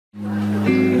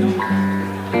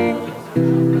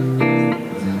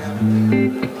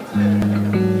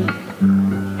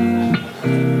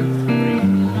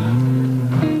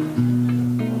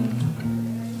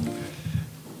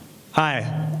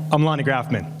I'm Lonnie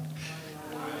Grafman.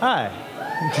 Hi.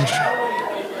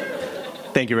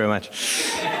 Thank you very much.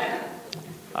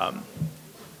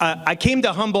 I came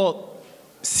to Humboldt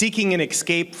seeking an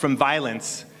escape from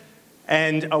violence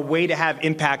and a way to have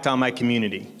impact on my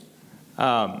community.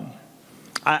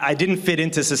 I didn't fit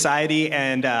into society,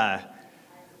 and I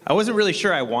wasn't really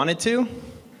sure I wanted to.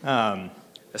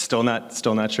 Still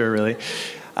not sure, really.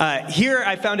 Here,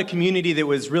 I found a community that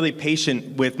was really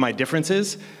patient with my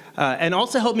differences, and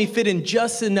also helped me fit in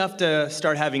just enough to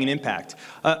start having an impact.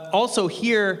 Also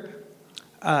here,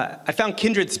 I found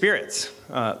kindred spirits,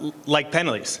 like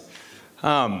PennElys.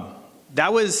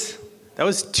 That was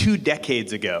 2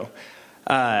 decades ago.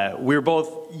 We were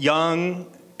both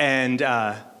young and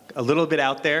a little bit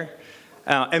out there.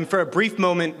 And for a brief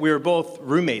moment, we were both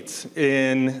roommates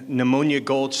in Pneumonia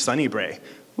Gulch, Sunnybray.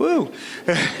 Woo!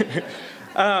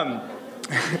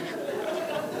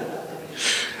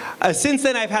 Since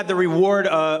then, I've had the reward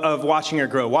of watching her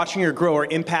grow her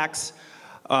impacts,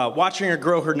 watching her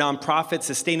grow her nonprofit,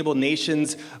 Sustainable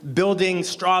Nations, building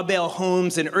straw bale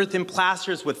homes and earthen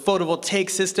plasters with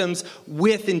photovoltaic systems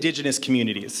with indigenous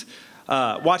communities.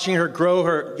 Watching her grow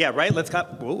her, yeah, right? Let's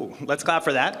clap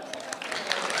for that.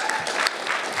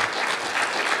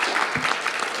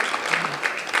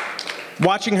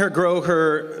 Watching her grow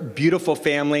her beautiful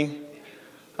family,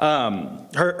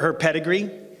 her pedigree,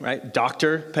 right?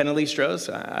 Dr. PennElys Droz.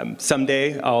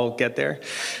 Someday I'll get there.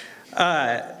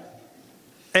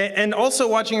 And also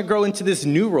watching her grow into this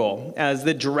new role as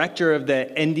the director of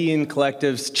the Indian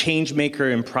Collective's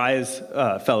Changemaker and Prize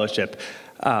Fellowship,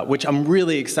 which I'm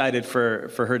really excited for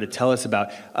her to tell us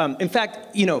about. In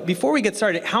fact, before we get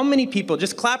started, how many people,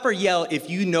 just clap or yell if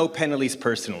you know PennElys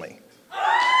personally?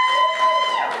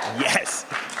 Yes.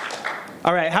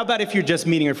 All right, how about if you're just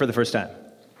meeting her for the first time?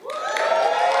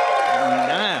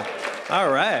 Nah. All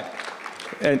right.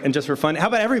 And just for fun, how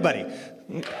about everybody?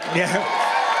 Yeah.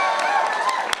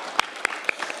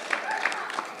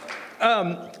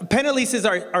 PennElys is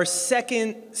our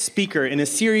second speaker in a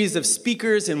series of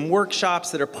speakers and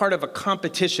workshops that are part of a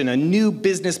competition, a new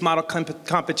business model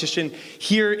competition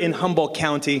here in Humboldt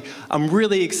County. I'm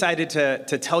really excited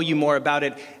to tell you more about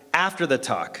it after the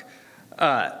talk.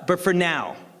 But for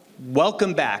now,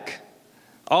 welcome back,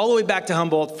 all the way back to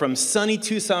Humboldt from sunny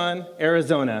Tucson,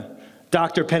 Arizona,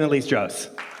 Dr. PennElys Droz.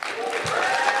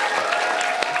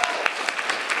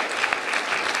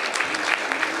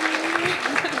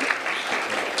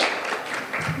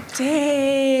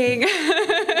 Dang.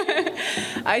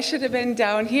 I should have been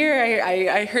down here.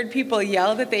 I heard people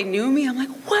yell that they knew me. I'm like,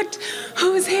 what?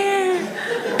 Who's here?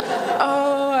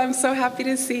 Oh, I'm so happy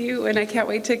to see you, and I can't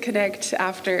wait to connect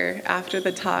after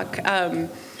the talk.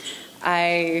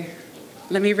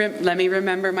 Let me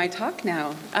remember my talk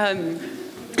now.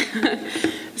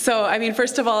 So,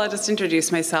 first of all, I'll just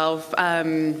introduce myself.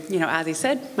 As he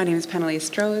said, my name is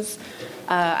PennElys Droz.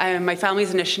 My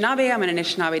family's Anishinaabe. I'm an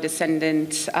Anishinaabe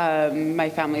descendant. My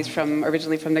family's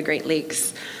originally from the Great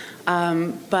Lakes.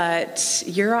 But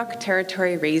Yurok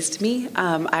territory raised me.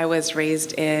 I was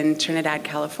raised in Trinidad,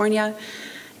 California,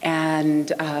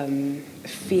 and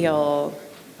feel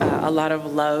a lot of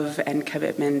love and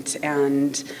commitment,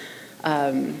 and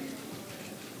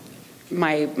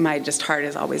my just heart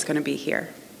is always going to be here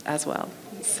as well.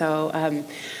 So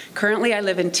currently I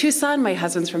live in Tucson. My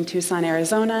husband's from Tucson,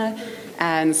 Arizona.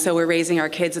 And so we're raising our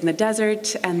kids in the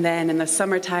desert. And then in the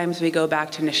summer times, we go back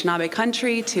to Anishinaabe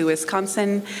country, to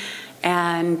Wisconsin.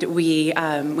 And we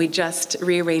just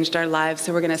rearranged our lives.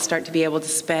 So we're going to start to be able to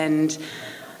spend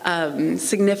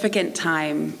significant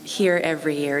time here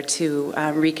every year to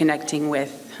reconnecting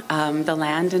with the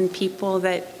land and people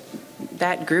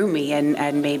that grew me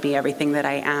and made me everything that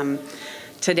I am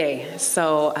today.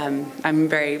 So I'm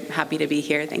very happy to be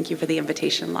here. Thank you for the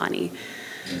invitation, Lonnie.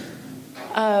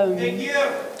 Thank you.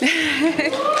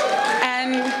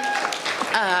 And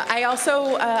I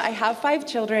also I have 5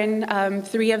 children.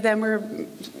 3 of them were,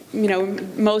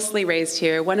 mostly raised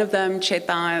here. One of them,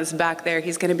 Chetan, is back there.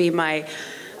 He's going to be my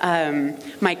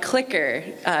clicker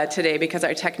today because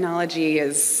our technology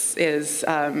is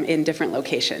in different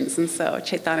locations. And so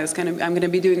Chetan I'm going to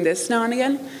be doing this now and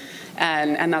again.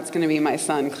 And that's going to be my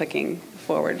son clicking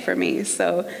forward for me.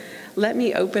 So let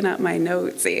me open up my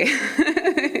notes.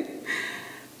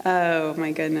 Oh,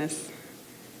 my goodness.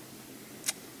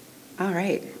 All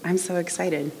right. I'm so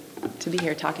excited to be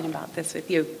here talking about this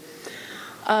with you.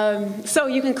 So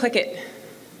you can click it.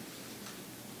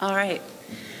 All right.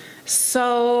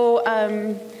 So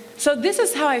this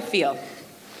is how I feel.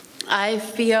 I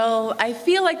feel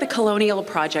like the colonial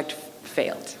project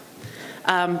failed.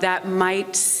 That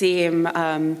might seem,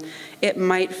 it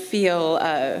might feel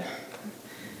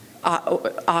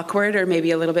awkward or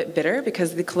maybe a little bit bitter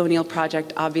because the colonial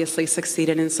project obviously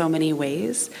succeeded in so many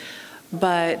ways.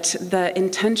 But the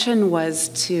intention was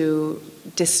to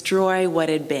destroy what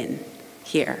had been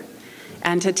here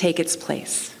and to take its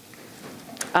place.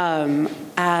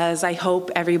 As I hope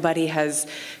everybody has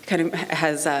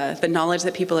the knowledge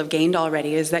that people have gained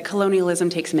already, is that colonialism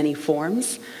takes many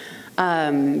forms.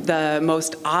 The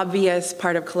most obvious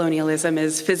part of colonialism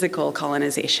is physical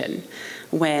colonization,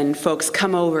 when folks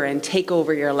come over and take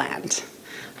over your land,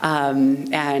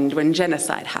 and when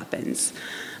genocide happens.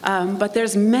 But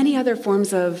there's many other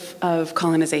forms of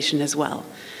colonization as well.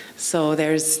 So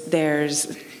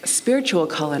there's spiritual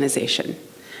colonization,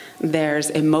 there's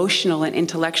emotional and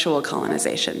intellectual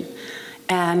colonization,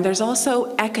 and there's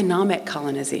also economic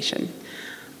colonization.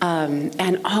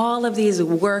 And all of these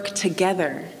work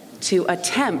together to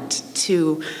attempt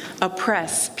to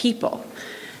oppress people.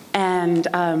 And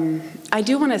I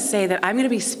do want to say that I'm going to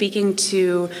be speaking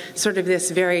to sort of this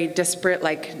very disparate,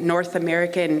 like, North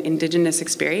American indigenous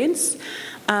experience.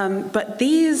 But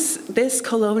this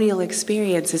colonial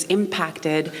experience is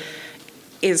impacted,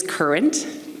 is current,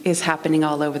 is happening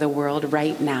all over the world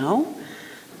right now,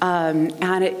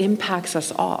 and it impacts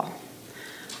us all.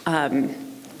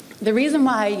 The reason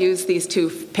why I use these two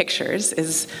pictures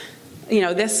is,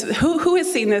 who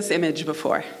has seen this image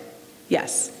before?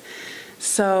 Yes.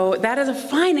 So that is a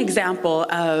fine example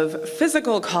of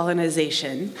physical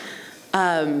colonization.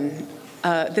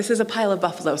 This is a pile of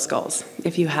buffalo skulls,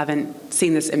 if you haven't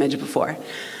seen this image before.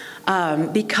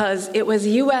 Because it was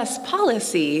US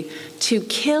policy to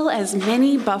kill as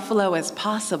many buffalo as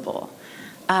possible.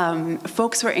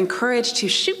 Folks were encouraged to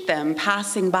shoot them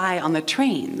passing by on the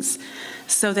trains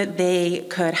so that they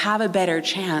could have a better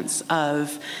chance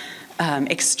of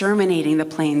exterminating the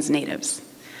Plains natives.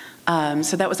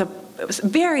 So that was a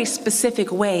very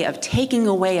specific way of taking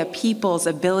away a people's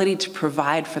ability to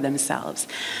provide for themselves.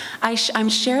 I'm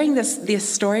sharing this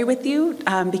story with you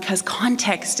because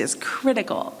context is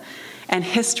critical and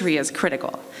history is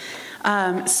critical.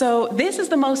 So this is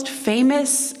the most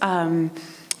famous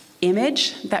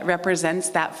image that represents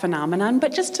that phenomenon.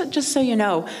 But just so you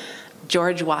know,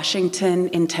 George Washington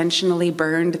intentionally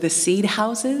burned the seed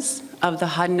houses of the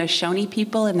Haudenosaunee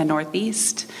people in the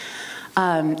Northeast.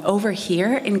 Over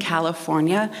here in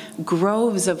California,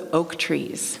 groves of oak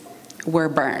trees were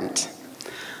burned.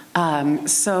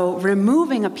 So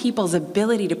removing a people's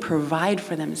ability to provide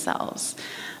for themselves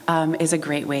is a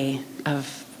great way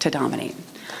to dominate.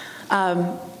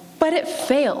 But it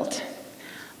failed.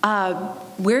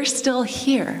 We're still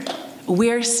here.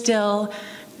 We're still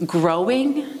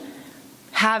growing,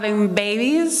 having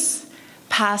babies,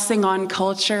 passing on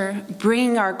culture,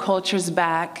 bringing our cultures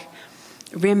back,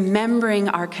 remembering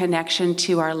our connection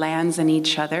to our lands and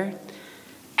each other,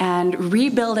 and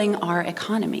rebuilding our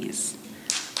economies,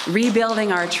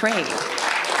 rebuilding our trade.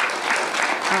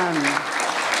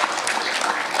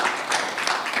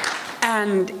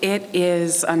 And it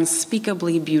is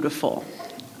unspeakably beautiful.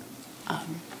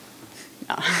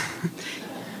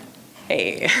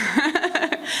 Hey,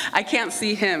 I can't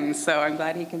see him, so I'm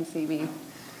glad he can see me.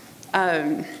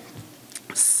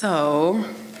 So,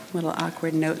 little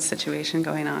awkward note situation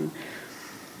going on.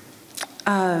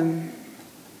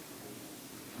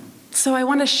 So I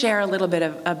want to share a little bit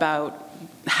about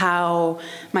how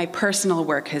my personal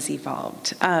work has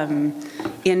evolved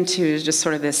into just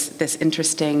sort of this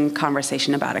interesting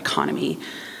conversation about economy.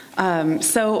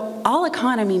 So all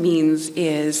economy means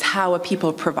is how a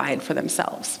people provide for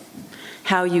themselves,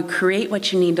 how you create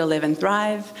what you need to live and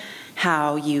thrive,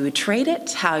 how you trade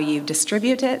it, how you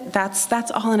distribute it.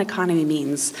 That's all an economy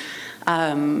means.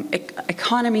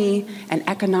 Economy and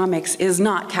economics is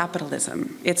not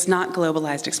capitalism. It's not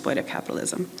globalized exploitive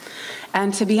capitalism.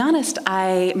 And to be honest,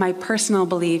 my personal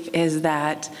belief is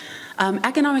that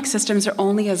economic systems are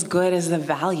only as good as the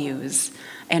values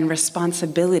and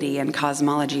responsibility and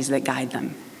cosmologies that guide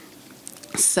them.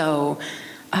 So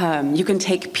you can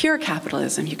take pure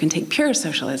capitalism, you can take pure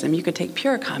socialism, you could take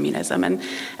pure communism,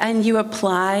 and you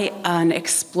apply an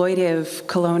exploitive,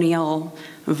 colonial,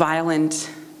 violent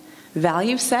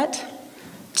value set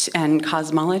and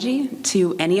cosmology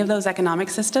to any of those economic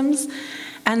systems,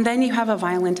 and then you have a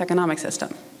violent economic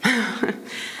system.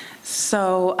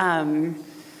 So,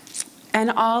 and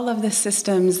all of the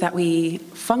systems that we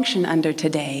function under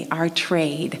today, our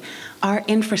trade, our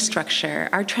infrastructure,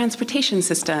 our transportation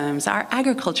systems, our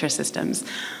agriculture systems,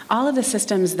 all of the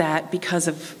systems that, because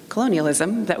of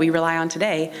colonialism that we rely on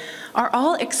today, are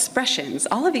all expressions,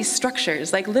 all of these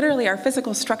structures, like literally our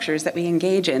physical structures that we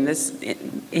engage in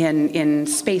in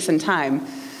space and time,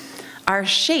 are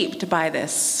shaped by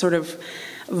this sort of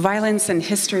violence and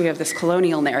history of this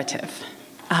colonial narrative.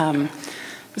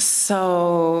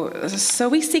 So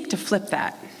we seek to flip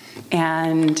that.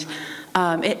 And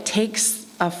it takes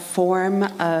a form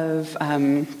of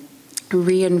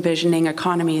re-envisioning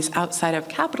economies outside of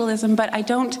capitalism, but I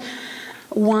don't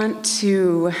want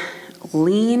to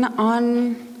lean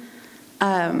on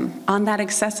that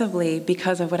excessively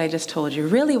because of what I just told you.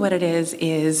 Really what it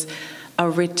is a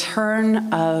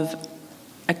return of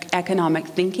economic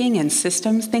thinking and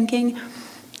systems thinking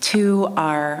to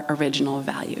our original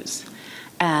values.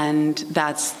 And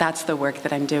that's the work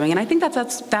that I'm doing. And I think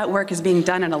that work is being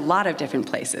done in a lot of different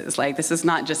places. Like, this is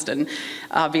not just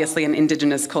obviously an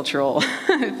Indigenous cultural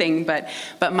thing, but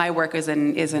my work is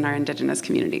in our Indigenous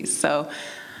communities. So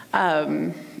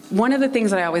one of the things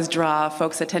that I always draw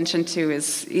folks' attention to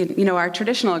is, our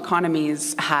traditional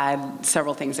economies had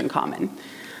several things in common.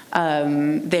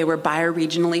 They were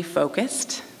bioregionally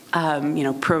focused.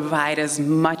 Provide as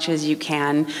much as you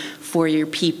can for your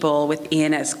people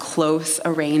within as close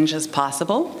a range as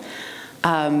possible.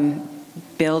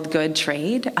 Build good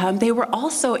trade. They were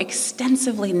also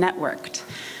extensively networked.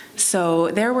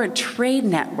 So there were trade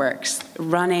networks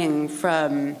running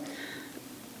from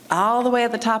all the way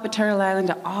at the top of Turtle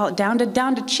Island down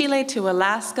to Chile, to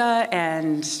Alaska,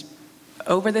 and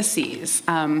over the seas.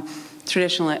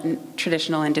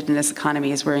 Traditional Indigenous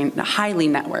economies were highly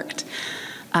networked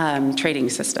trading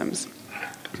systems.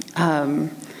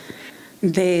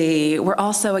 They were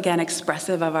also, again,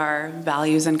 expressive of our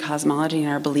values and cosmology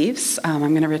and our beliefs. I'm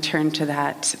going to return to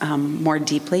that more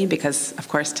deeply because, of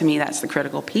course, to me, that's the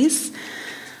critical piece.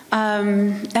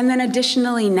 And then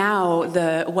additionally now,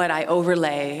 what I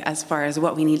overlay as far as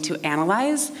what we need to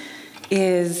analyze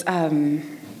is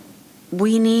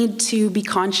we need to be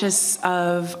conscious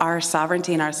of our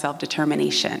sovereignty and our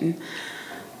self-determination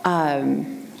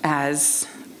as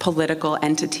political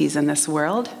entities in this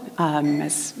world.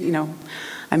 As you know,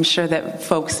 I'm sure that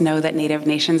folks know that Native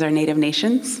nations are Native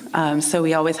nations. So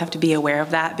we always have to be aware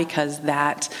of that, because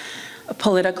that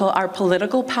our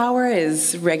political power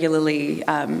is regularly,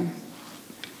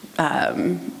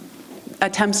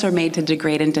 attempts are made to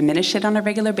degrade and diminish it on a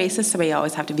regular basis. So we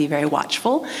always have to be very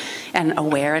watchful and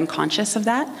aware and conscious of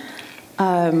that.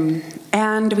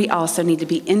 And we also need to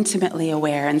be intimately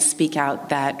aware and speak out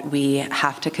that we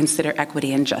have to consider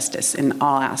equity and justice in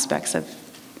all aspects of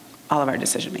all of our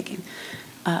decision making.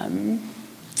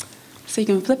 So you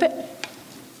can flip it.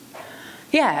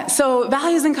 Yeah, so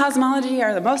values and cosmology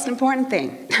are the most important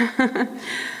thing.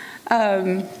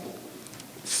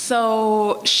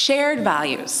 So shared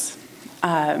values,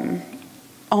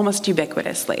 almost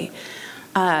ubiquitously.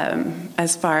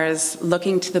 As far as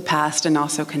looking to the past and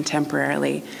also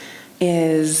contemporarily,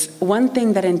 is one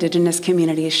thing that Indigenous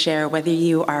communities share, whether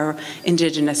you are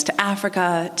Indigenous to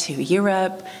Africa, to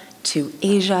Europe, to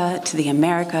Asia, to the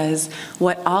Americas.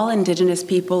 What all Indigenous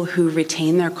people who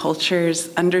retain their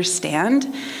cultures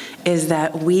understand is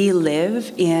that we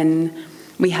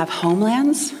have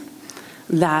homelands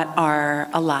that are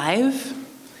alive,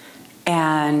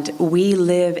 and we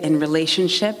live in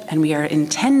relationship, and we are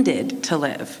intended to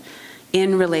live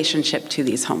in relationship to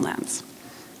these homelands.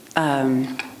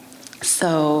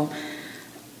 So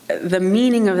the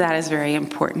meaning of that is very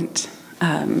important.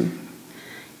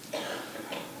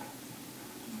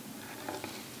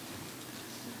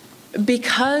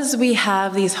 Because we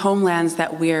have these homelands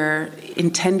that we're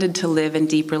intended to live in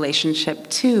deep relationship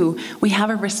to, we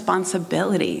have a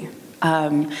responsibility.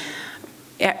 Again,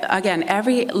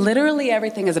 literally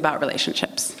everything is about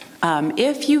relationships.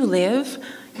 If you live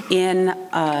in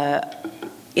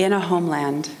a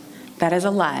homeland that is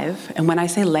alive, and when I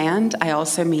say land, I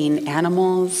also mean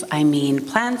animals, I mean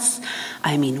plants,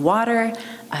 I mean water,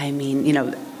 I mean,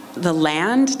 the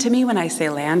land, to me, when I say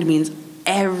land, means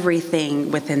everything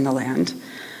within the land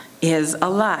is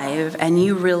alive, and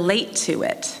you relate to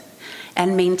it.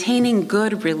 And maintaining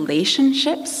good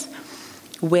relationships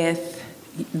with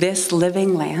this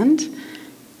living land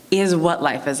is what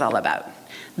life is all about.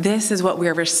 This is what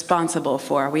we're responsible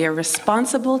for. We are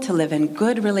responsible to live in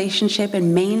good relationship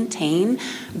and maintain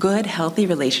good, healthy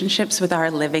relationships with our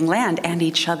living land and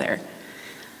each other.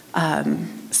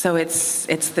 So it's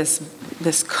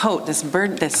this coat,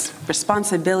 this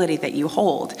responsibility that you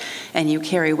hold and you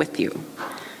carry with you.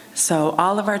 So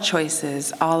all of our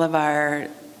choices, all of our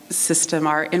system,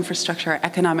 our infrastructure, our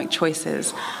economic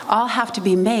choices, all have to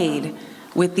be made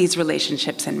with these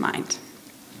relationships in mind.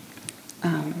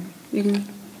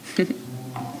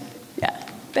 Yeah,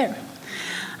 there.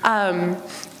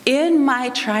 In my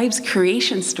tribe's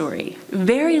creation story,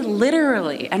 very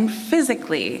literally and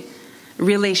physically,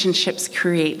 relationships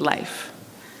create life.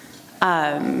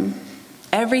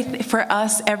 For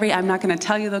us, I'm not going to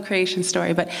tell you the creation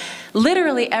story, but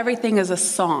literally everything is a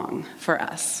song for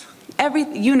us. Every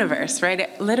universe,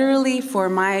 right? Literally for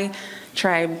my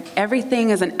tribe, everything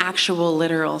is an actual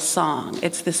literal song.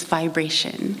 It's this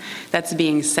vibration that's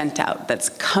being sent out, that's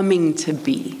coming to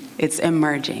be. It's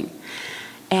emerging.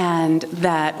 And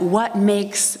that what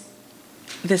makes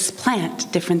this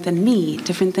plant different than me,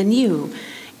 different than you,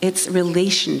 it's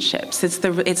relationships. It's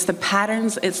the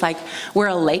patterns. It's like we're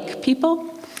a lake people.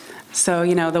 So,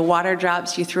 the water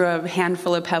drops, you throw a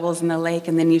handful of pebbles in the lake,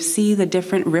 and then you see the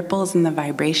different ripples and the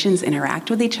vibrations interact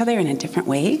with each other in a different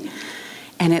way.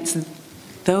 And it's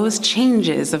those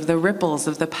changes of the ripples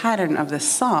of the pattern of the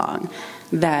song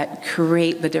that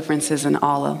create the differences in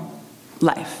all of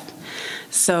life.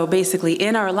 So basically,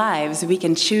 in our lives, we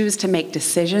can choose to make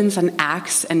decisions and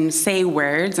acts and say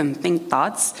words and think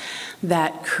thoughts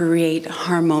that create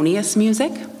harmonious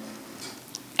music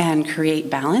and create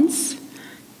balance,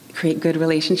 create good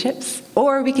relationships,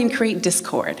 or we can create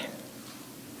discord.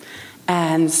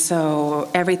 And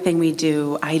so everything we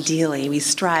do, ideally, we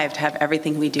strive to have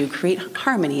everything we do create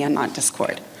harmony and not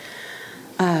discord.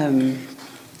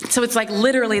 So it's like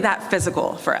literally that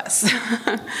physical for us.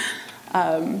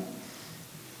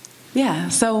 Yeah,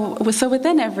 so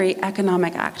within every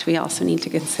economic act, we also need to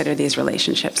consider these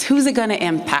relationships. Who's it going to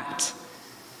impact?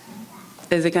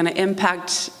 Is it going to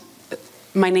impact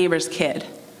my neighbor's kid?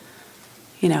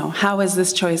 How is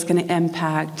this choice going to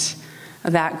impact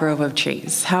that grove of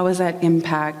trees? How is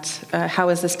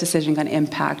this decision going to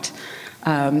impact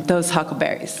those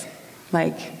huckleberries?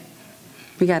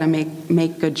 We got to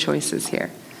make good choices here.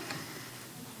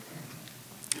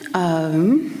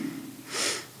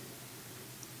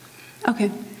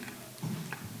 Okay.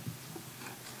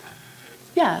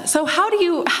 Yeah, so how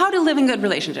to live in good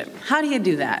relationship? How do you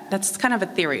do that? That's kind of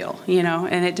ethereal,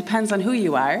 and it depends on who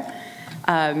you are.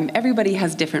 Everybody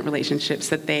has different relationships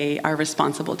that they are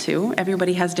responsible to.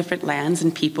 Everybody has different lands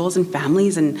and peoples and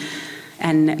families and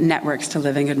networks to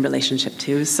live in good relationship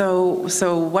to.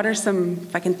 So what are some,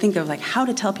 if I can think of how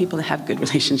to tell people to have good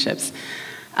relationships?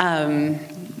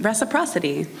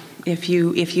 Reciprocity. If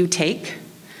you take,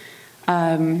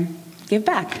 give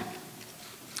back.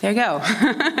 There you go.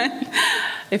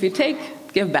 If you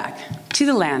take, give back to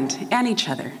the land and each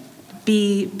other.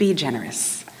 Be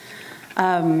generous.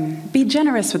 Be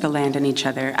generous with the land and each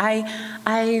other.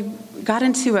 I got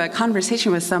into a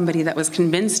conversation with somebody that was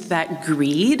convinced that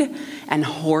greed and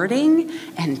hoarding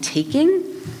and taking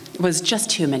was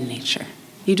just human nature.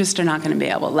 You just are not going to be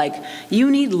able.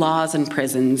 You need laws and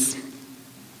prisons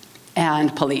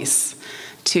and police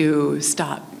to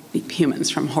stop humans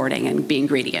from hoarding and being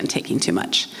greedy and taking too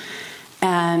much.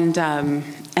 And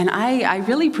I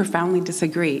really profoundly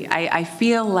disagree. I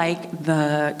feel like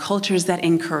the cultures that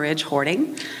encourage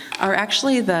hoarding are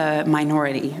actually the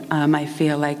minority. I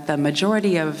feel like the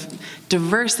majority of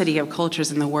diversity of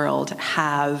cultures in the world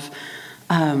have,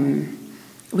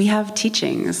 we have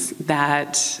teachings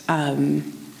that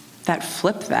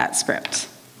flip that script.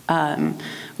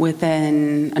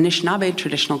 Within Anishinaabe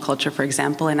traditional culture, for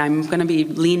example, and I'm going to be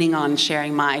leaning on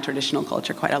sharing my traditional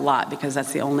culture quite a lot because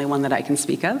that's the only one that I can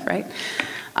speak of, right?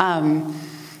 How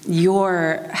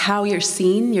you're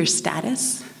seen, your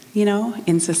status,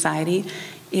 in society,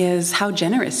 is how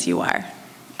generous you are,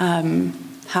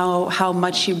 how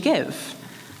much you give,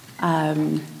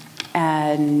 and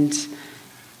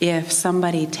if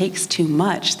somebody takes too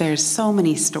much, there's so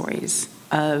many stories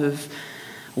of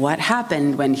what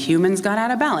happened when humans got out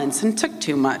of balance and took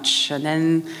too much, and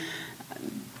then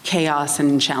chaos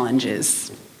and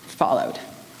challenges followed.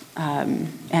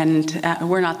 And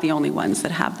we're not the only ones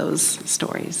that have those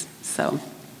stories. So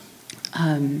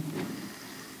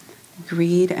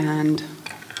greed and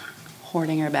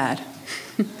hoarding are bad.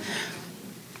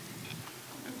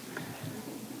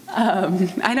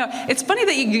 I know, it's funny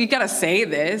that you gotta say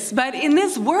this, but in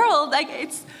this world,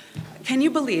 can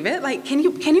you believe it? Can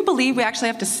you believe we actually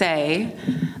have to say,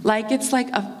 it's like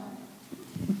a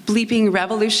bleeping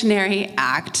revolutionary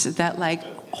act that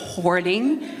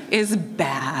hoarding is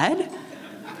bad?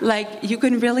 You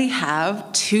can really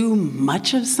have too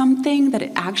much of something that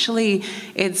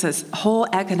it's a whole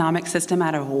economic system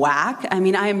out of whack. I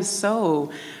mean, I am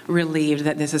so relieved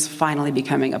that this is finally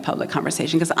becoming a public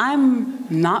conversation because I'm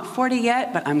not 40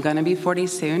 yet, but I'm gonna be 40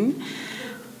 soon,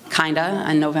 kinda,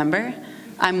 in November.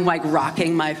 I'm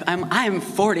rocking I am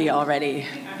 40 already,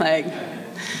 but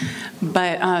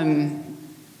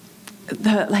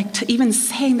to even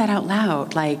saying that out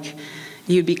loud,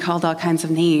 you'd be called all kinds of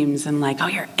names and oh,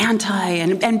 you're anti,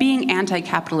 and being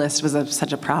anti-capitalist was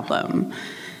such a problem.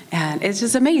 And it's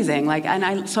just amazing.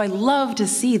 So I love to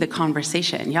see the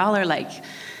conversation. Y'all are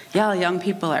Y'all young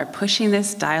people are pushing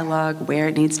this dialogue where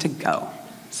it needs to go.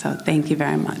 So thank you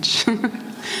very much.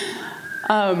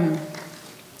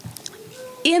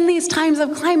 In these times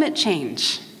of climate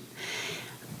change,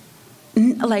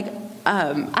 so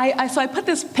I put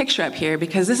this picture up here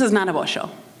because this is Nanabocho.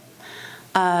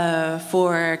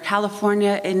 For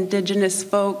California indigenous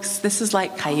folks, this is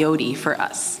like coyote for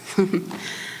us.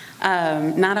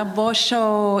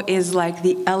 Nanabocho is like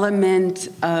the element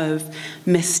of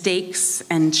mistakes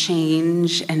and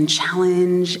change and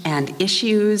challenge and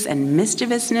issues and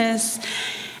mischievousness,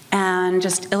 and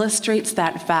just illustrates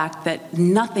that fact that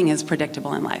nothing is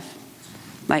predictable in life.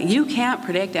 Like, you can't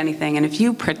predict anything, and if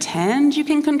you pretend you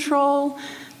can control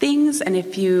things, and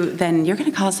then you're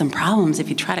gonna cause some problems if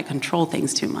you try to control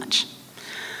things too much.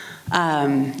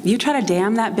 You try to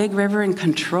dam that big river and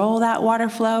control that water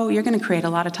flow, you're gonna create a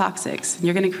lot of toxics,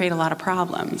 you're gonna create a lot of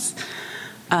problems.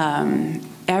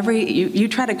 You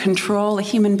try to control a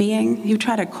human being, you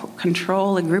try to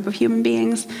control a group of human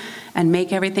beings and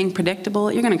make everything predictable,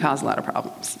 you're gonna cause a lot of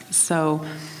problems. So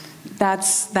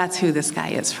that's who this guy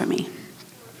is for me.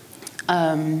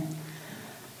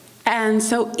 And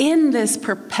so in this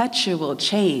perpetual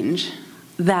change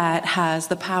that has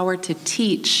the power to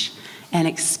teach and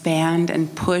expand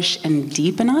and push and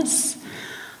deepen us,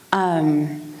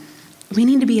 we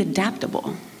need to be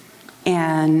adaptable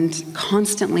and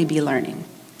constantly be learning.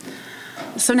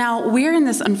 So now we're in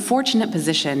this unfortunate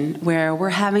position where we're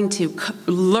having to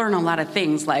learn a lot of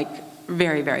things, like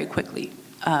very, very quickly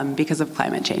because of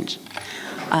climate change.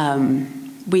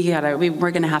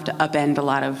 We're gonna have to upend a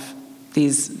lot of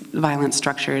these violent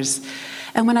structures.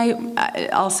 And when I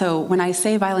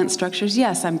say violent structures,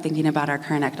 yes, I'm thinking about our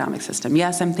current economic system.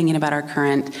 Yes, I'm thinking about our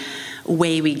current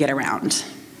way we get around,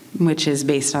 which is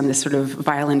based on this sort of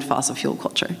violent fossil fuel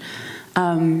culture.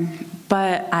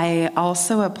 But I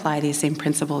also apply these same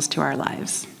principles to our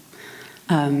lives.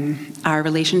 Our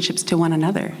relationships to one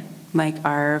another, like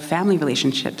our family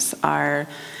relationships, our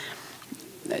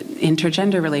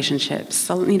intergender relationships.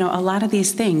 So, a lot of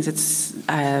these things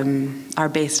are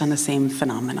based on the same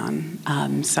phenomenon.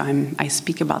 So I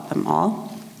speak about them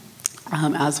all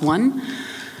as one.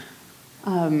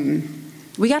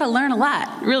 We got to learn a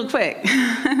lot real quick.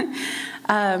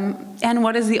 And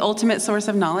what is the ultimate source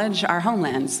of knowledge? Our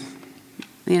homelands.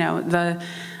 The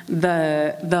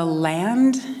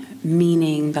land,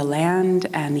 meaning the land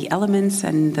and the elements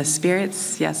and the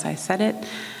spirits. Yes, I said it.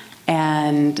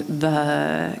 And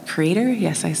the creator,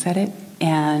 yes, I said it.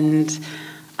 And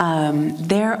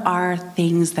there are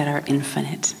things that are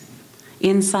infinite.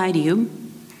 Inside you,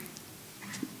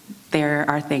 there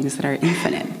are things that are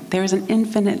infinite. There is an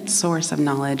infinite source of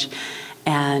knowledge,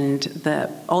 and the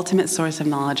ultimate source of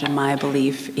knowledge, in my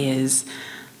belief, is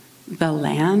the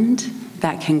land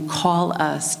that can call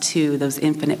us to those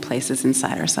infinite places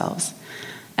inside ourselves.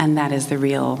 And that is the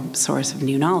real source of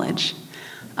new knowledge.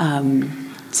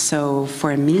 So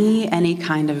for me, any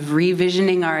kind of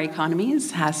revisioning our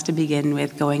economies has to begin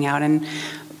with going out and,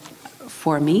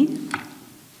 for me,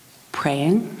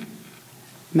 praying,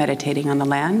 meditating on the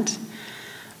land,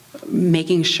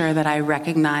 making sure that I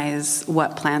recognize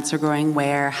what plants are growing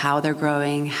where, how they're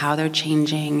growing, how they're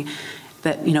changing,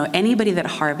 that, anybody that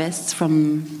harvests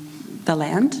from the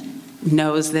land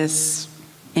knows this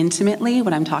intimately,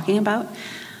 what I'm talking about.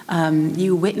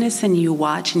 You witness and you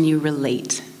watch and you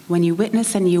relate. When you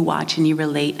witness and you watch and you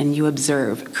relate and you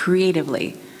observe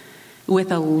creatively with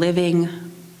a living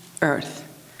earth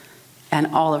and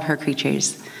all of her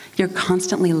creatures, you're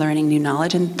constantly learning new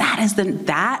knowledge, and that is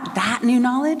that new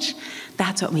knowledge,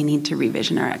 that's what we need to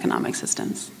revision our economic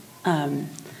systems,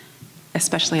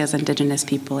 especially as Indigenous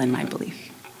people, in my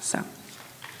belief. So,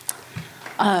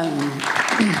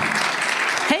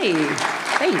 hey,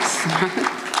 thanks.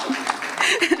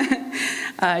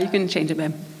 You can change it,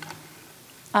 babe.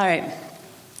 All right,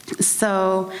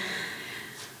 so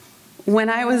when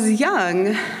I was young,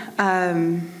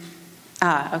 okay,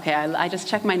 I just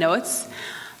checked my notes.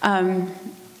 Lonnie,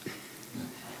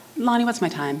 what's my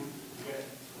time?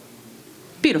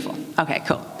 Beautiful, okay,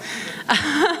 cool.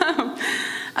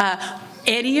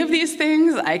 Any of these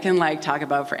things I can talk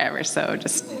about forever, so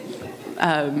just,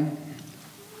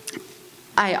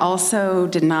 I also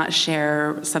did not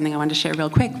share something I wanted to share real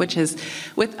quick, which is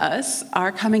with us,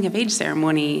 our coming of age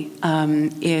ceremony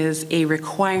is a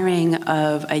requiring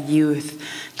of a youth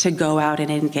to go out and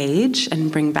engage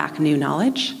and bring back new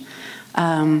knowledge.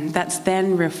 That's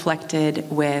then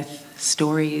reflected with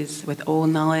stories, with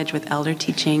old knowledge, with elder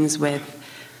teachings, with,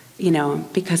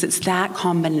 because it's that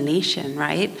combination,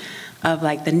 right? Of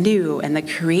the new and the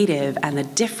creative and the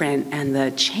different and the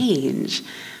change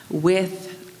with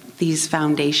these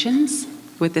foundations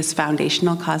with this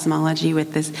foundational cosmology,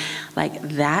 with this, like,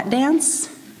 that dance,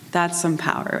 that's some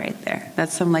power right there.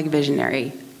 That's some, like,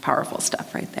 visionary, powerful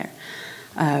stuff right there.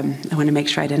 I want to make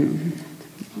sure I didn't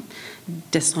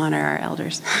dishonor our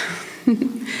elders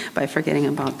by forgetting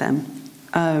about them.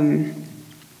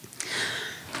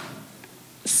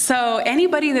 So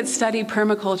anybody that studied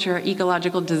permaculture, or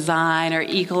ecological design, or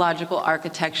ecological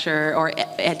architecture, or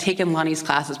taken Lonnie's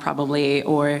classes probably,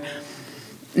 or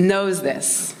knows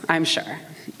this, I'm sure.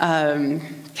 Can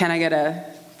I get a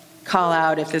call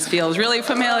out if this feels really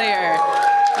familiar?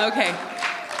 Okay.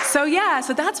 So yeah,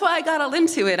 so that's why I got all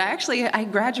into it. I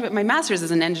graduated, my master's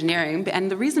is in engineering, and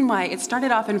the reason why it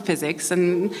started off in physics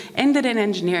and ended in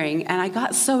engineering, and I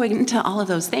got so into all of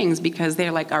those things because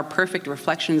they're like our perfect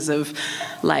reflections of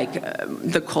like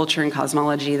the culture and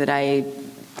cosmology that I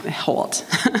hold.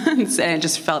 And it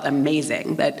just felt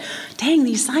amazing that, dang,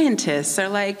 these scientists are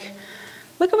like,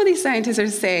 look at what these scientists are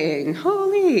saying.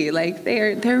 Holy, like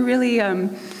they're really,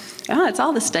 oh, it's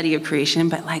all the study of creation,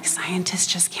 but like scientists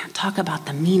just can't talk about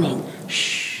the meaning.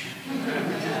 Shh.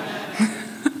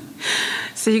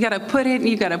 So you gotta put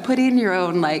in your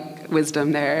own like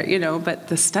wisdom there, you know, but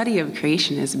the study of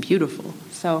creation is beautiful.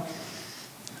 So,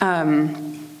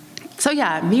 so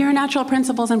yeah, mirror natural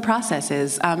principles and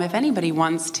processes. If anybody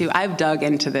wants to, I've dug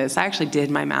into this. I actually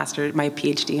did my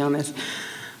PhD on this.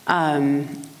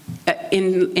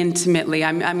 Intimately,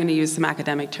 I'm going to use some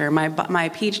academic term. My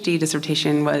PhD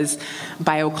dissertation was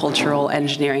biocultural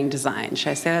engineering design. Should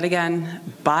I say that again?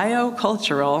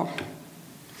 Biocultural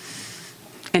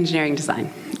engineering design,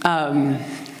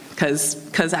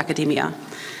 because academia.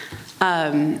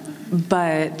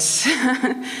 But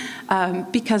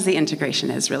because the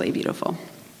integration is really beautiful.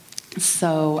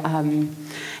 So,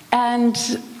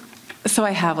 so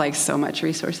I have like so much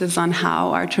resources on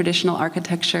how our traditional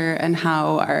architecture and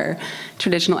how our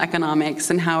traditional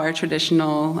economics and how our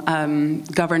traditional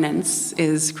governance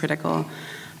is critical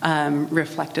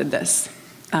reflected this.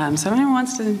 So if anyone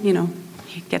wants to, you know,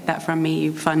 get that from me,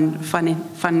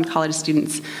 fun college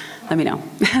students, let me know.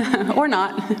 Or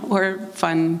not, or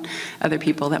fun other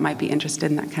people that might be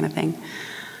interested in that kind of thing.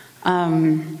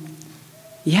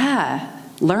 Yeah,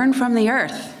 learn from the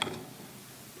earth.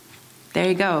 There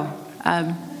you go.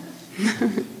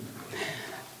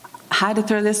 Had to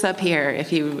throw this up here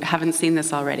if you haven't seen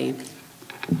this already.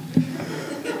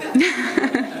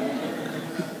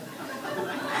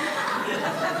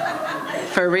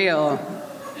 For real.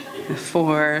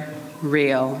 For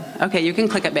real. Okay, you can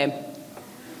click it, babe.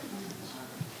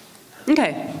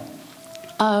 Okay.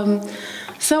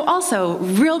 So also,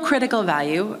 real critical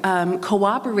value,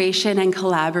 cooperation and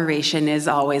collaboration is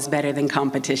always better than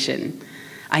competition.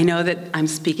 I know that I'm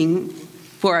speaking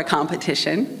for a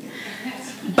competition,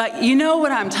 but you know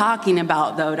what I'm talking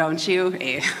about though, don't you?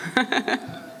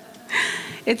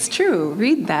 It's true,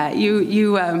 read that.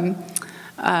 You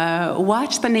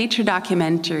watch the nature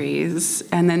documentaries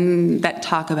and then that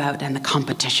talk about and the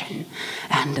competition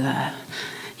and the,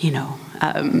 you know,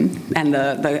 and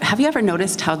have you ever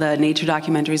noticed how the nature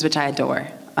documentaries, which I adore,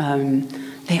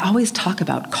 they always talk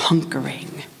about conquering.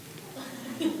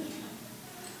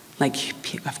 Like,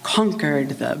 I've conquered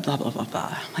the blah, blah, blah,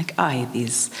 blah. Like,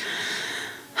 these.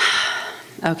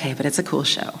 Okay, but it's a cool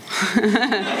show.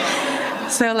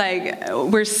 So, like,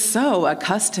 we're so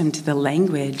accustomed to the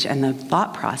language and the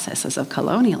thought processes of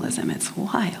colonialism. It's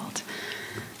wild.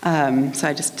 So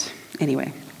I just,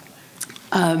 anyway.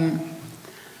 And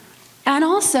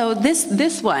also,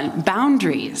 this one,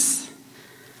 boundaries.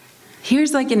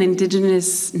 Here's like an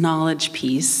indigenous knowledge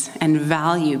piece and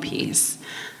value piece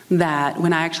that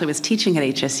when I actually was teaching at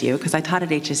HSU, because I taught at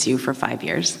HSU for 5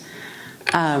 years,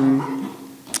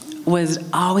 was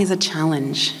always a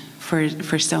challenge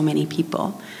for so many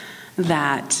people,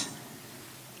 that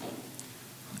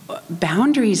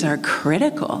boundaries are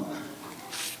critical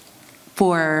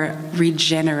for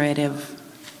regenerative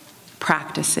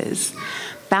practices.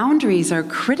 Boundaries are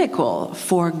critical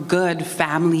for good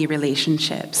family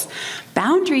relationships.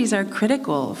 Boundaries are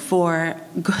critical for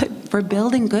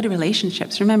building good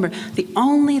relationships. Remember, the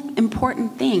only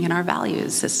important thing in our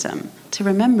values system to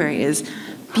remember is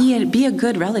be a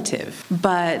good relative.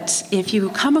 But if you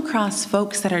come across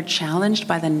folks that are challenged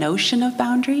by the notion of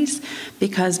boundaries,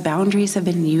 because boundaries have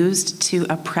been used to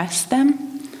oppress them,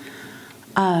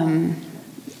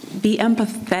 be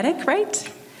empathetic, right?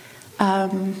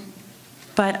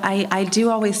 But I do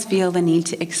always feel the need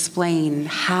to explain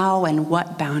how and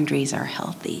what boundaries are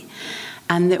healthy,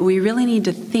 and that we really need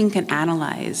to think and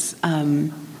analyze.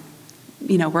 You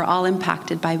know, we're all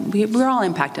impacted by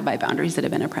boundaries that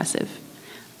have been oppressive,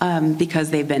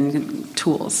 because they've been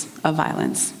tools of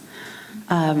violence.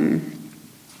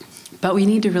 But we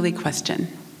need to really question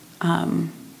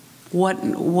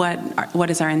what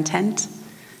is our intent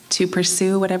to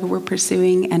pursue whatever we're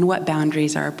pursuing, and what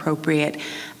boundaries are appropriate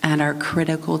and are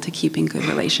critical to keeping good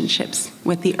relationships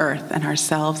with the earth and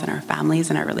ourselves and our families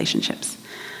and our relationships.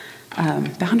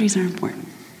 Boundaries are important.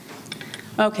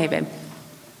 Okay, babe.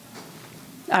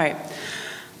 All right.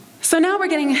 So now we're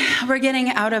getting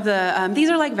out of the, these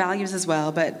are like values as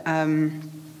well, but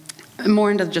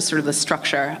more into just sort of the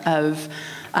structure of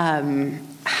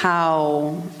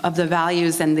of the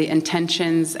values and the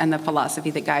intentions and the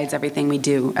philosophy that guides everything we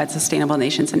do at Sustainable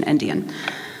Nations and Indian.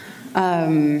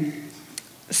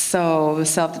 So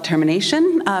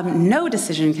self-determination, no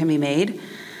decision can be made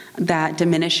that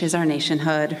diminishes our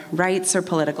nationhood, rights, or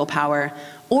political power,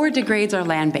 or degrades our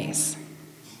land base.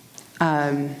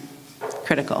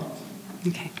 Critical.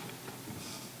 Okay.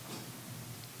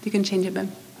 You can change it,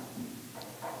 Ben.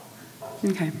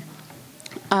 Okay.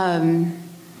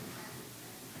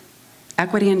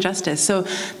 Equity and justice. So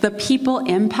the people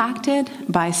impacted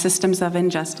by systems of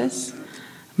injustice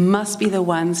must be the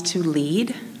ones to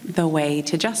lead the way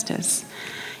to justice.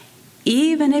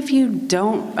 Even if you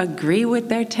don't agree with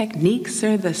their techniques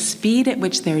or the speed at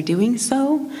which they're doing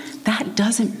so, that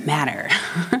doesn't matter.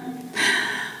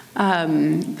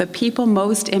 The people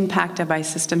most impacted by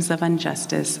systems of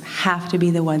injustice have to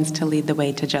be the ones to lead the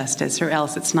way to justice, or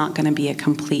else it's not going to be a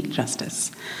complete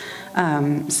justice.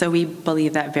 So we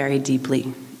believe that very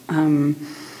deeply.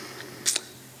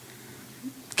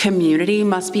 Community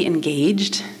must be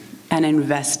engaged and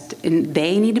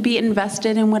they need to be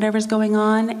invested in whatever's going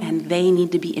on, and they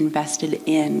need to be invested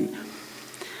in.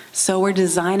 So we're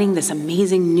designing this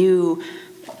amazing new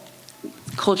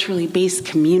culturally based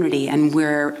community, and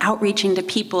we're outreaching to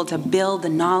people to build the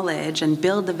knowledge and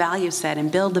build the value set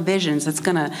and build the visions that's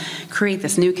going to create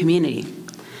this new community.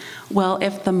 Well,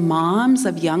 if the moms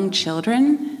of young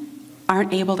children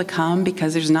aren't able to come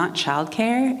because there's not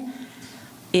childcare,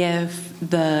 if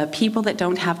the people that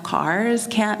don't have cars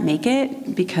can't make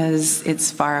it because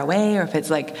it's far away, or if it's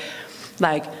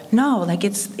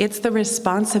it's the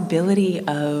responsibility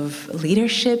of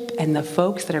leadership and the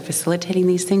folks that are facilitating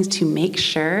these things to make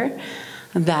sure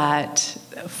that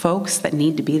folks that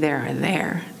need to be there are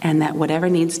there, and that whatever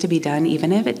needs to be done,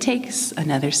 even if it takes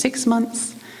another 6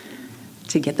 months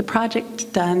to get the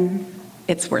project done,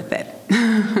 it's worth it.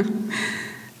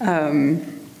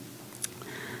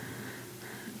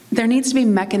 There needs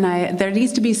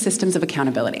to be systems of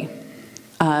accountability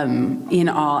in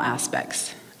all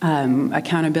aspects.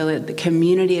 Accountability, the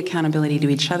community accountability to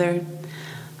each other,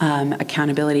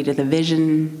 accountability to the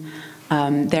vision.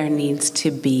 There needs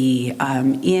to be,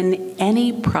 in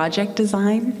any project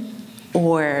design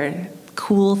or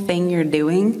cool thing you're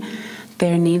doing,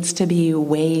 there needs to be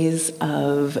ways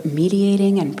of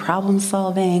mediating and problem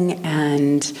solving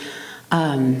and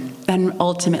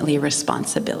ultimately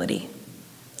responsibility.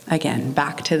 Again,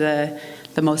 back to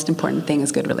the most important thing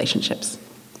is good relationships.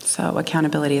 So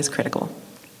accountability is critical.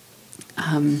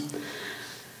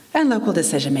 And local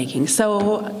decision making.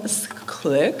 So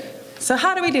click. So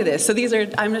how do we do this? So these are,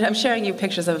 I'm sharing you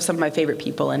pictures of some of my favorite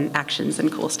people and actions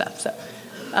and cool stuff. So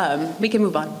we can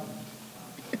move on.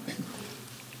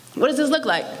 What does this look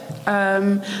like?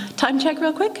 Time check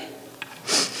real quick.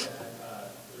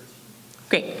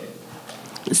 Great.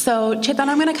 So Chetan,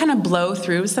 I'm going to kind of blow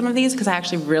through some of these because I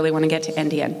actually really want to get to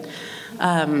NDN.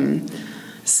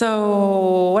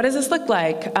 So what does this look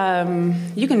like?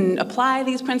 You can apply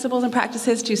these principles and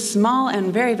practices to small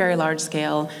and very, very large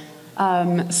scale.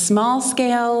 Small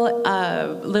scale,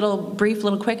 brief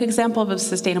quick example of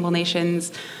Sustainable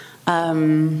Nations.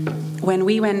 When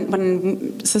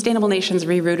Sustainable Nations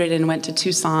rerouted and went to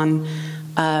Tucson,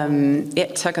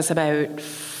 it took us about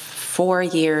 4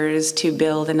 years to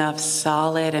build enough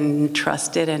solid and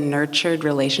trusted and nurtured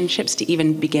relationships to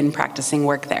even begin practicing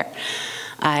work there.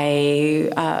 I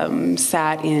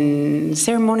sat in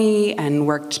ceremony and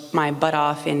worked my butt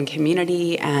off in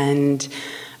community and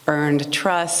earned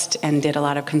trust and did a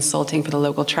lot of consulting for the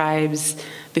local tribes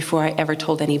before I ever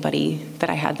told anybody that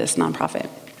I had this nonprofit,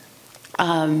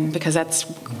 because that's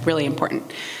really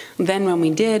important. Then when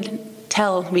we did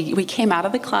we came out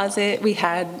of the closet, we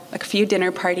had a few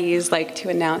dinner parties to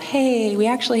announce, hey, we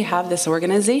actually have this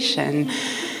organization.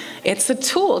 It's a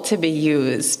tool to be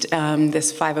used,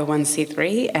 this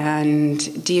 501c3,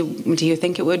 and do you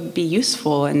think it would be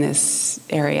useful in this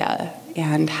area,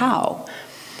 and how?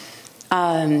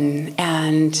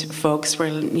 And folks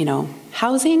were,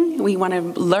 housing, we want to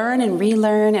learn and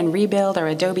relearn and rebuild our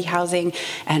Adobe housing,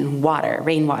 and water,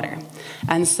 rainwater.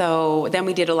 And so then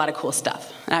we did a lot of cool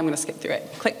stuff. And I'm going to skip through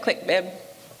it. Click, click, babe.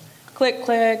 Click,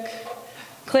 click.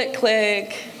 Click,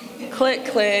 click. click,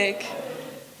 click,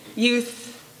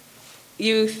 youth,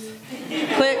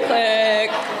 click,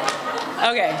 click.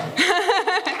 Okay.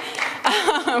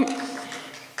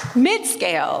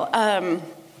 Mid-scale.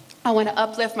 I want to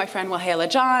uplift my friend Wahala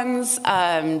Johns,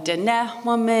 Dene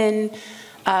woman.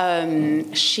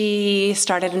 She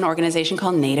started an organization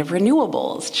called Native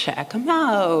Renewables. Check them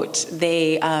out.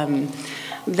 They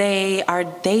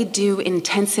do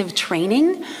intensive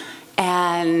training,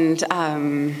 and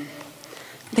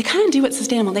they kind of do what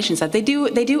Sustainable Nations said. They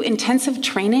do intensive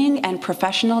training and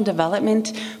professional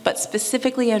development, but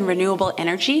specifically in renewable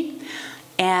energy,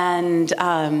 and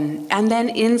then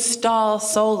install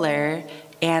solar.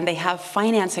 And they have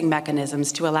financing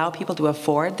mechanisms to allow people to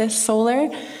afford this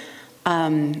solar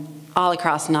all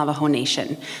across Navajo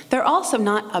Nation. They're also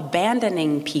not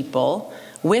abandoning people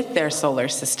with their solar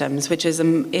systems, which was a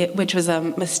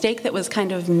mistake that was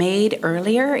kind of made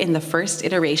earlier in the first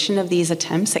iteration of these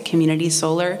attempts at community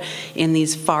solar in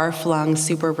these far-flung,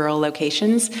 super rural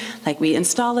locations. Like, we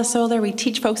install the solar, we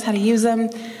teach folks how to use them,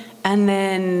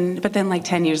 but then like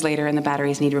 10 years later and the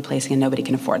batteries need replacing and nobody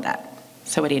can afford that.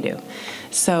 So what do you do?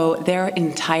 So their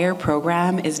entire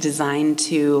program is designed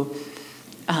to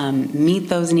meet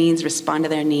those needs, respond to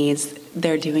their needs.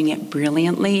 They're doing it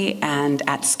brilliantly and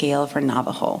at scale for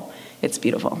Navajo. It's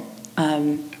beautiful.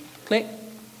 Click.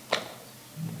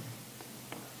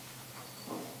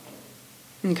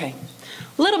 Okay.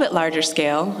 A little bit larger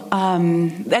scale.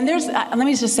 And there's, let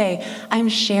me just say, I'm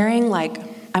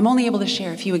only able to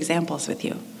share a few examples with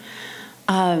you.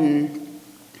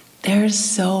 There's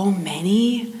so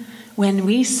many. When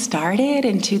we started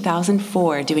in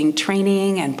 2004 doing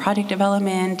training and project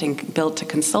development and built to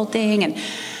consulting, and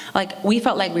we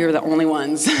felt like we were the only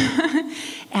ones.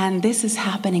 And this is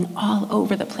happening all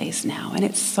over the place now, and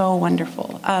it's so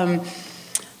wonderful.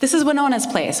 This is Winona's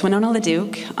place, Winona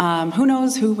LaDuke. Who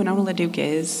knows who Winona LaDuke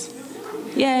is?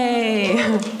 Yay!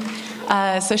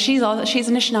 So she's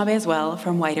Anishinaabe as well,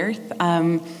 from White Earth.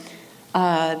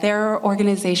 Their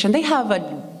organization, they have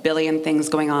a billion things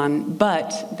going on,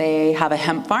 but they have a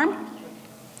hemp farm.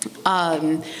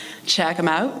 Check them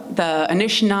out. The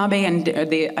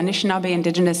Anishinaabe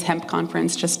Indigenous Hemp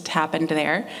Conference just happened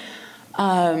there.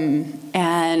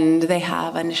 And they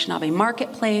have an Anishinaabe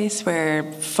marketplace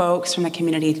where folks from the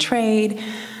community trade.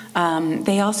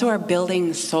 They also are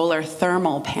building solar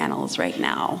thermal panels right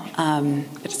now.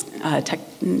 It's a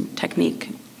technique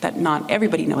that not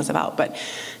everybody knows about, but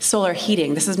solar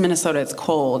heating. This is Minnesota, it's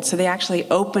cold. So they actually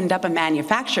opened up a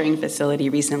manufacturing facility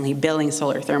recently building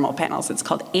solar thermal panels. It's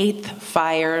called 8th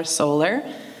Fire Solar.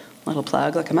 Little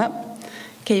plug, look them up.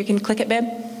 Okay, you can click it, babe.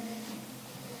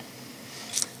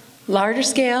 Larger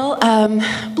scale,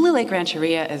 Blue Lake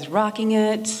Rancheria is rocking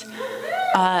it.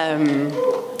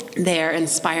 They're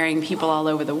inspiring people all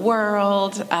over the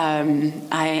world.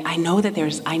 I know that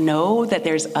there's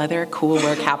other cool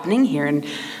work happening here in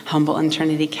Humboldt and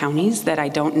Trinity counties that I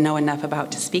don't know enough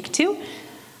about to speak to.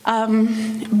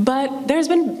 But there's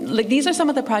been, these are some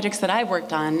of the projects that I've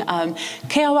worked on.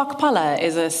 Keawakpala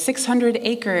is a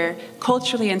 600-acre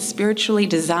culturally and spiritually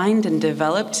designed and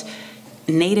developed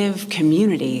native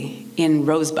community in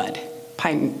Rosebud,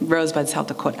 South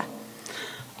Dakota.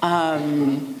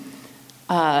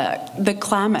 The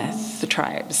Klamath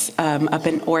tribes up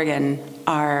in Oregon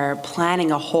are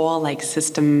planning a whole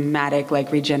systematic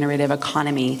regenerative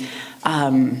economy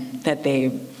that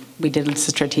we did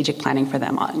strategic planning for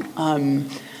them on.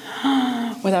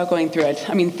 Without going through it,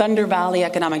 I mean, Thunder Valley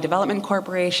Economic Development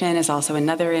Corporation is also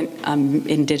another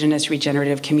indigenous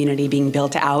regenerative community being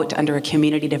built out under a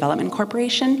community development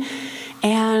corporation.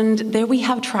 And there we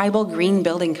have tribal green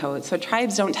building codes. So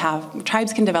tribes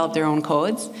can develop their own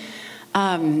codes.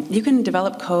 You can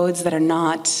develop codes that are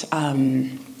not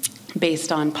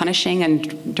based on punishing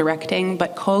and directing,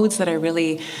 but codes that are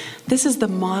really, this is the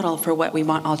model for what we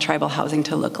want all tribal housing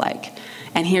to look like.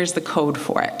 And here's the code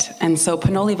for it. And so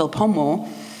Pinole Vilpomo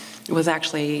was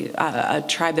actually a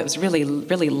tribe that was really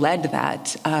led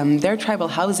that. Their tribal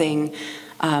housing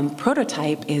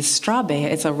prototype is straw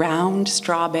bale. It's a round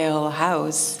straw bale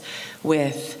house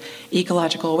with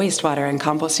ecological wastewater and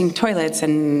composting toilets,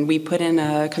 and we put in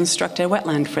a constructed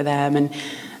wetland for them, and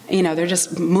they're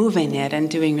just moving it and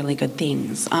doing really good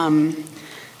things.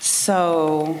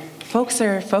 So folks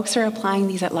are applying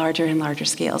these at larger and larger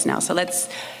scales now. So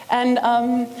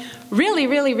really,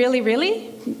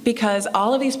 because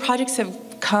all of these projects have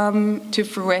come to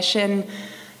fruition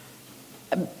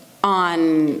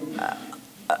on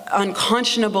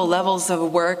unconscionable levels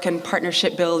of work and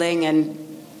partnership building and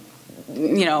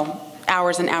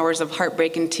hours and hours of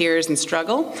heartbreak and tears and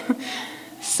struggle.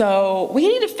 So we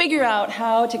need to figure out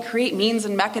how to create means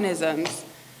and mechanisms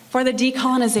for the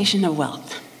decolonization of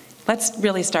wealth. Let's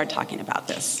really start talking about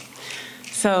this.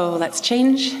 So let's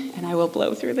change, and I will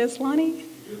blow through this, Lonnie.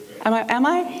 Am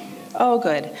I? Oh,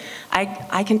 good.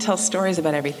 I can tell stories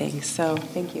about everything, so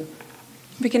thank you.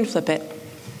 We can flip it.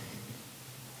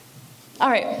 All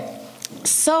right.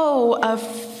 So a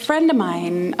friend of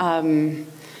mine,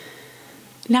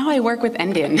 now I work with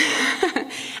Endian.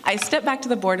 I stepped back to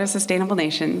the Board of Sustainable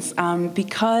Nations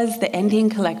because the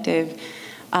Endian Collective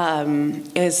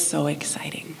is so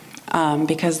exciting,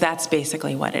 because that's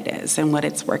basically what it is and what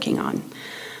it's working on.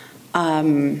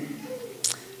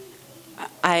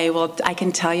 I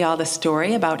can tell you all the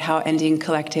story about how Endian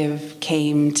Collective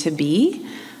came to be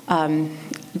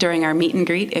during our meet and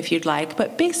greet, if you'd like.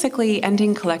 But basically,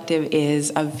 Endian Collective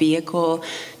is a vehicle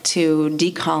to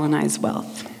decolonize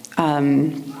wealth.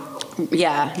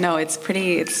 Yeah, no, it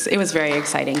was very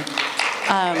exciting.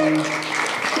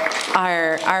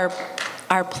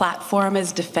 Our platform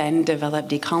is Defend, Develop,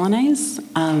 Decolonize,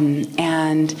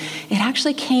 and it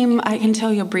actually came, I can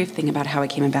tell you a brief thing about how it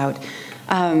came about.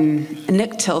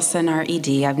 Nick Tilson, our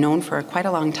ED, I've known for quite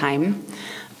a long time.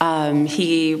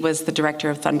 He was the director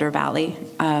of Thunder Valley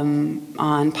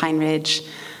on Pine Ridge,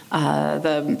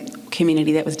 the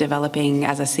community that was developing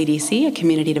as a CDC, a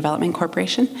Community Development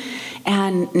Corporation.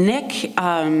 And Nick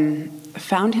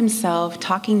found himself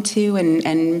talking to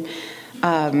and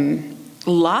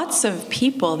lots of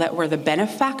people that were the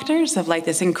benefactors of like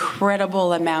this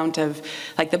incredible amount of,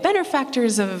 like the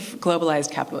benefactors of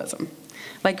globalized capitalism.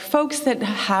 Like folks that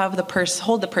have the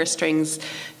hold the purse strings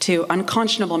to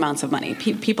unconscionable amounts of money,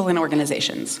 people in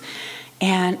organizations,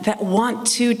 and that want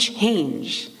to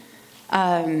change.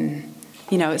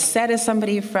 You know, said as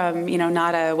somebody from, you know,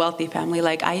 not a wealthy family,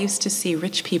 like I used to see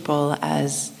rich people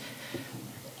as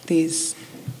these,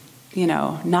 you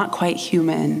know, not quite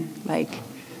human, like,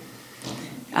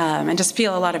 and just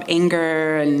feel a lot of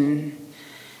anger, and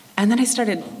then I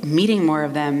started meeting more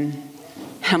of them.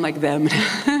 I'm like them.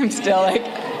 I'm still like,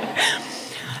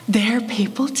 they're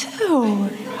people too.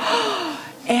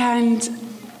 And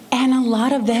a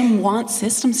lot of them want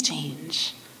systems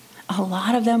change. A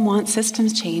lot of them want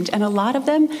systems change. And a lot of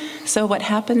them, so what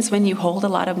happens when you hold a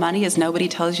lot of money is nobody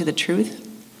tells you the truth.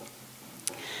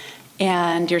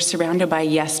 And you're surrounded by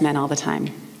yes men all the time.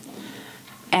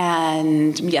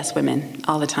 And yes women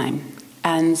all the time.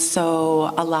 And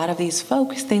so a lot of these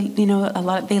folks, they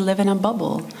live in a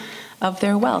bubble of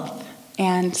their wealth.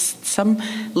 And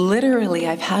literally,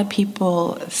 I've had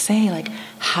people say, like,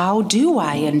 how do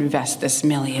I invest this $1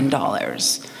 million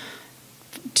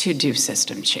to do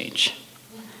system change?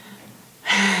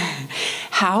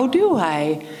 How do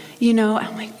I,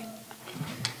 I'm like,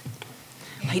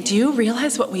 do you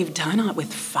realize what we've done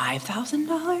with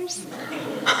 $5,000?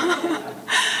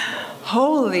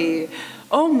 Holy,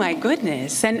 oh my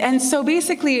goodness. And so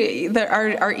basically,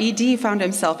 our ED found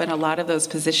himself in a lot of those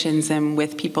positions and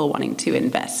with people wanting to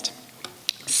invest.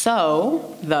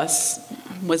 So, thus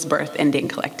was birthed Endian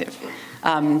Collective,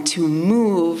 to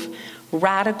move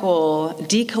radical,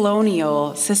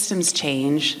 decolonial systems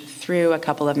change through a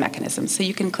couple of mechanisms. So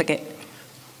you can click it.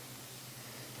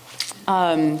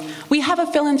 We have a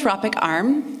philanthropic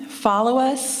arm. Follow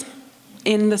us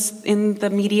in the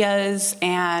medias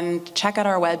and check out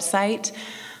our website.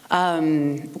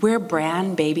 We're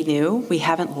brand baby new. We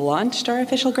haven't launched our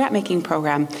official grant making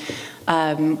program.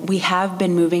 We have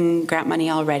been moving grant money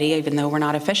already, even though we're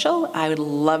not official. I would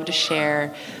love to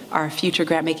share our future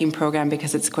grant making program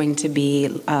because it's going to be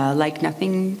like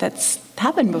nothing that's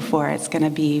happened before. It's going to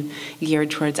be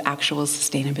geared towards actual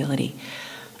sustainability.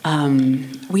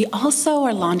 We also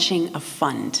are launching a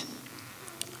fund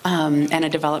and a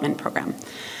development program.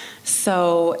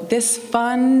 So this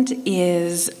fund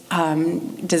is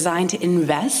designed to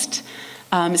invest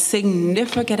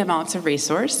significant amounts of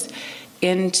resource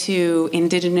into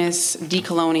Indigenous,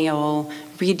 decolonial,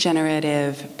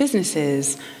 regenerative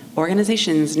businesses,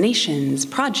 organizations, nations,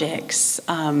 projects,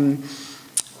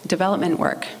 development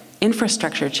work,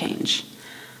 infrastructure change.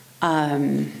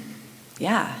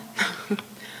 Yeah.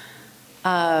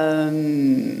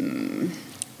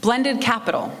 Blended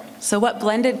capital. So what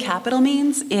blended capital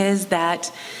means is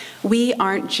that we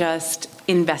aren't just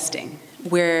investing.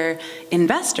 We're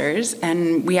investors,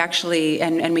 and we actually,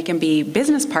 and we can be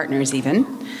business partners even,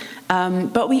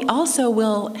 but we also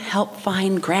will help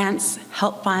find grants,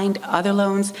 help find other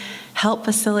loans, help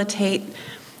facilitate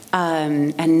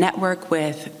and network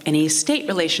with any state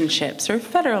relationships or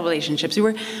federal relationships.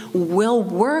 We'll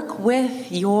work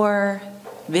with your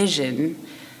vision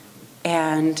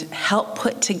and help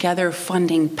put together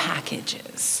funding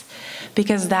packages,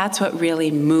 because that's what really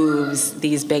moves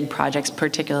these big projects,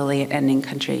 particularly in Endian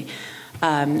country.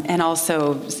 and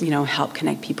also, help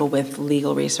connect people with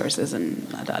legal resources and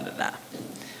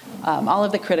all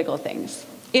of the critical things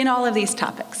in all of these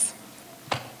topics.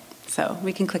 So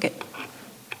we can click it.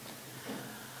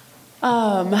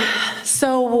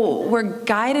 So we're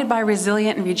guided by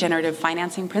resilient and regenerative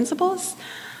financing principles.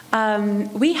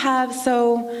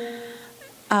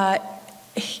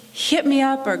 Hit me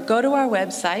up or go to our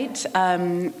website.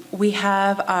 We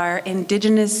have our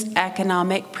Indigenous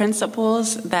economic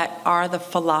principles that are the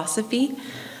philosophy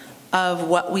of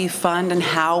what we fund and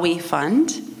how we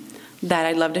fund that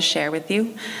I'd love to share with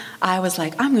you. I was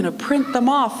like, I'm going to print them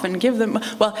off and give them,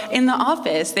 well, in the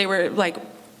office, they were like,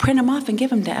 print them off and give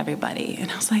them to everybody. And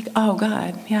I was like, oh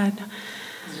God, yeah.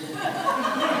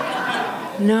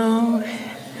 No.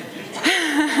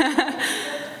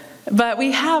 But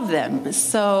we have them,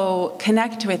 so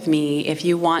connect with me if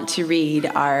you want to read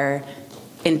our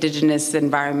Indigenous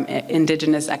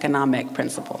economic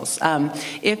principles.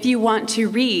 If you want to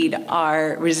read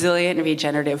our resilient and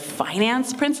regenerative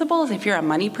finance principles, if you're a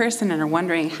money person and are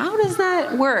wondering, how does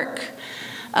that work?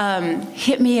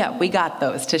 Hit me up, we got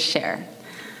those to share.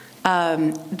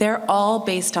 They're all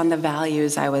based on the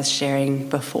values I was sharing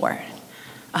before.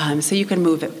 So you can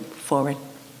move it forward.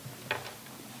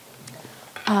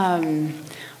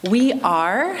 We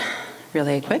are,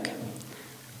 really quick,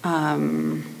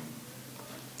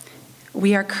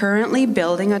 we are currently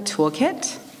building a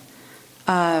toolkit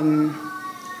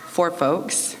for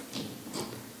folks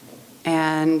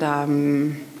and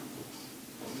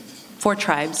for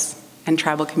tribes and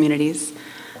tribal communities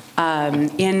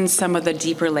in some of the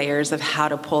deeper layers of how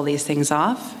to pull these things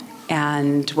off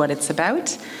and what it's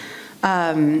about.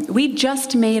 We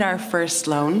just made our first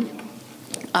loan.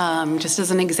 Just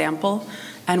as an example,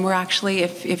 and we're actually,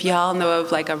 if y'all know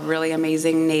of like a really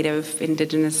amazing Native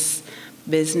Indigenous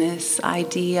business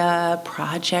idea,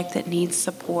 project that needs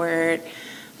support,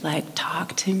 like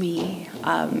talk to me.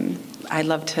 I'd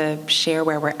love to share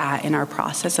where we're at in our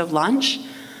process of launch.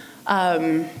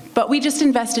 But we just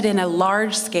invested in a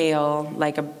large scale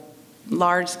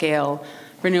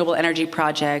renewable energy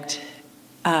project,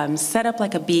 set up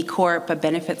like a B Corp, a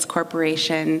benefits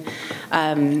corporation.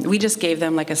 We just gave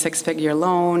them like a 6-figure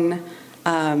loan.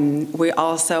 We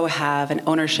also have an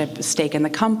ownership stake in the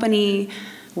company.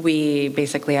 We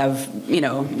basically have,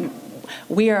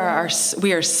 we are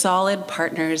solid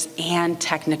partners and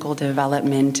technical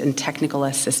development and technical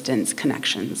assistance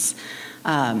connections.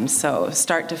 So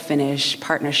start to finish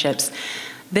partnerships.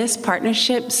 This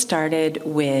partnership started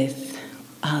with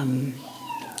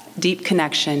deep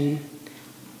connection,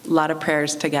 a lot of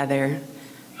prayers together,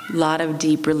 a lot of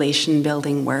deep relation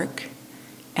building work,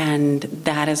 and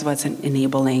that is what's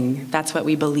enabling, that's what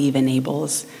we believe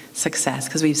enables success,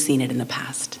 because we've seen it in the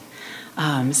past.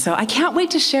 So I can't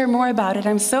wait to share more about it.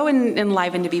 I'm so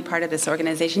enlivened to be part of this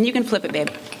organization. You can flip it, babe.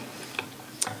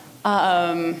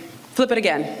 Flip it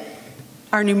again.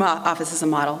 Our new office is a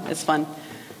model. It's fun.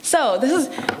 So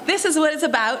this is what it's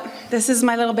about. This is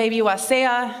my little baby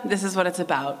Wasea. This is what it's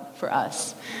about for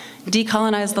us.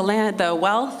 Decolonize the land, the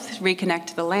wealth,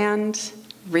 reconnect the land,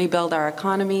 rebuild our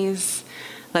economies.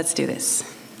 Let's do this.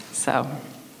 So,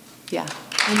 yeah,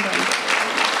 I'm done.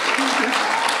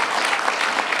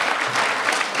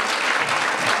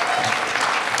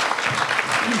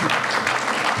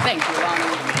 Thank you,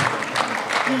 Lonnie.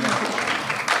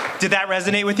 Did that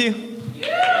resonate with you?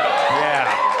 Yeah.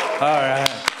 All right.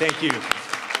 Thank you.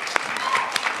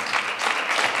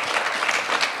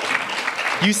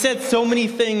 You said so many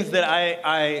things that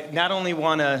I not only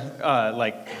want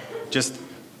to just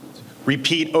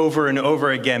repeat over and over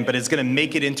again, but it's going to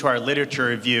make it into our literature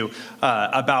review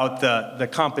about the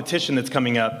competition that's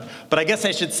coming up. But I guess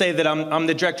I should say that I'm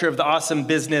the director of the Awesome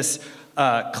Business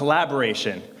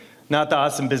Collaboration, not the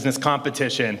Awesome Business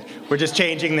Competition. We're just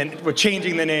changing the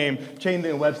name, changing the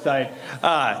website.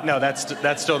 No,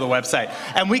 that's still the website,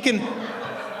 and we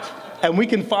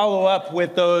can follow up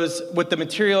with the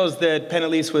materials that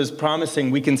PennElys was promising.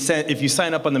 We can send, if you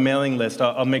sign up on the mailing list,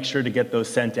 I'll make sure to get those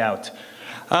sent out.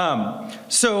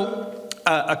 So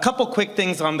a couple quick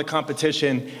things on the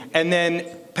competition, and then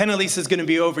PennElys is going to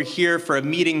be over here for a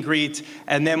meet and greet,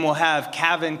 and then we'll have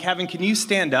Kevin. Kevin, can you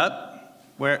stand up?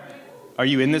 Where are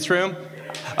you, in this room?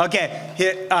 Okay,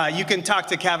 you can talk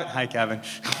to Kevin. Hi, Kevin.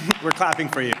 We're clapping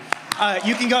for you.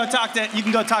 You can go talk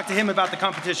to him about the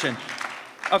competition.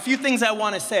 A few things I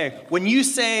want to say. When you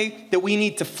say that we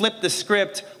need to flip the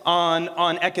script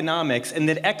on economics, and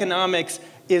that economics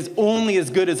is only as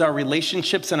good as our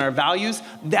relationships and our values.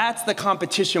 That's the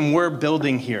competition we're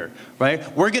building here,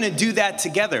 right? We're gonna do that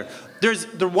together.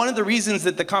 One of the reasons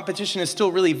that the competition is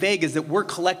still really vague is that we're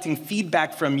collecting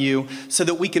feedback from you so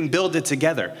that we can build it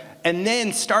together. And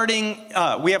then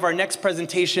we have our next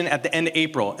presentation at the end of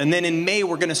April. And then in May,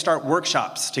 we're gonna start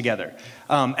workshops together.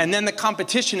 And then the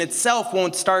competition itself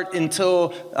won't start until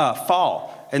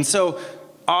fall. And so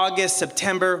August,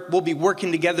 September, we'll be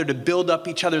working together to build up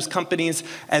each other's companies.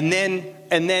 And then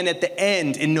at the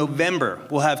end, in November,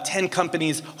 we'll have 10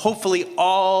 companies, hopefully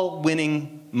all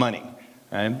winning money.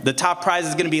 Right? The top prize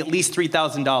is gonna be at least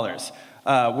 $3,000.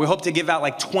 We hope to give out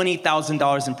like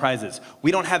 $20,000 in prizes.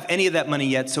 We don't have any of that money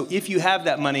yet, so if you have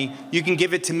that money, you can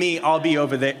give it to me. I'll be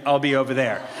over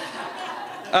there.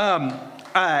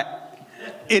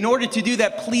 In order to do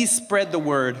that, please spread the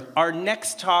word. Our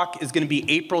next talk is going to be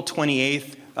April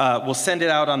 28th. We'll send it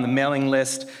out on the mailing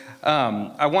list.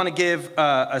 I want to give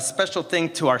a special thing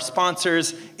to our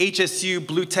sponsors, HSU,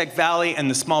 BlueTechValley, and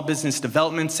the Small Business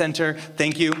Development Center.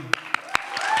 Thank you.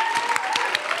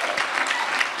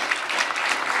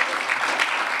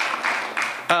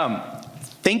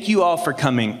 Thank you all for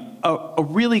coming. A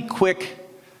really quick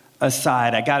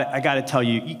aside, I gotta tell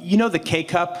you, you know the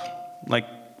K-Cup, like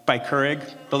by Keurig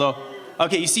below?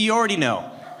 Okay, you see, you already know,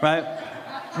 right?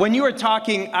 When you were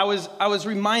talking, I was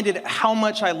reminded how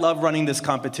much I love running this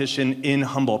competition in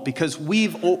Humboldt because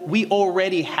we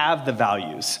already have the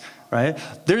values, right?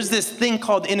 There's this thing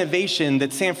called innovation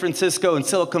that San Francisco and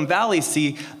Silicon Valley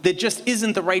see that just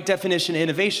isn't the right definition of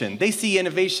innovation. They see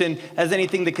innovation as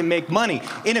anything that can make money.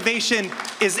 Innovation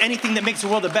is anything that makes the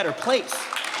world a better place.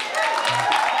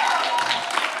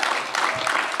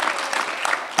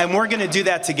 And we're gonna do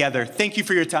that together. Thank you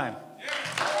for your time.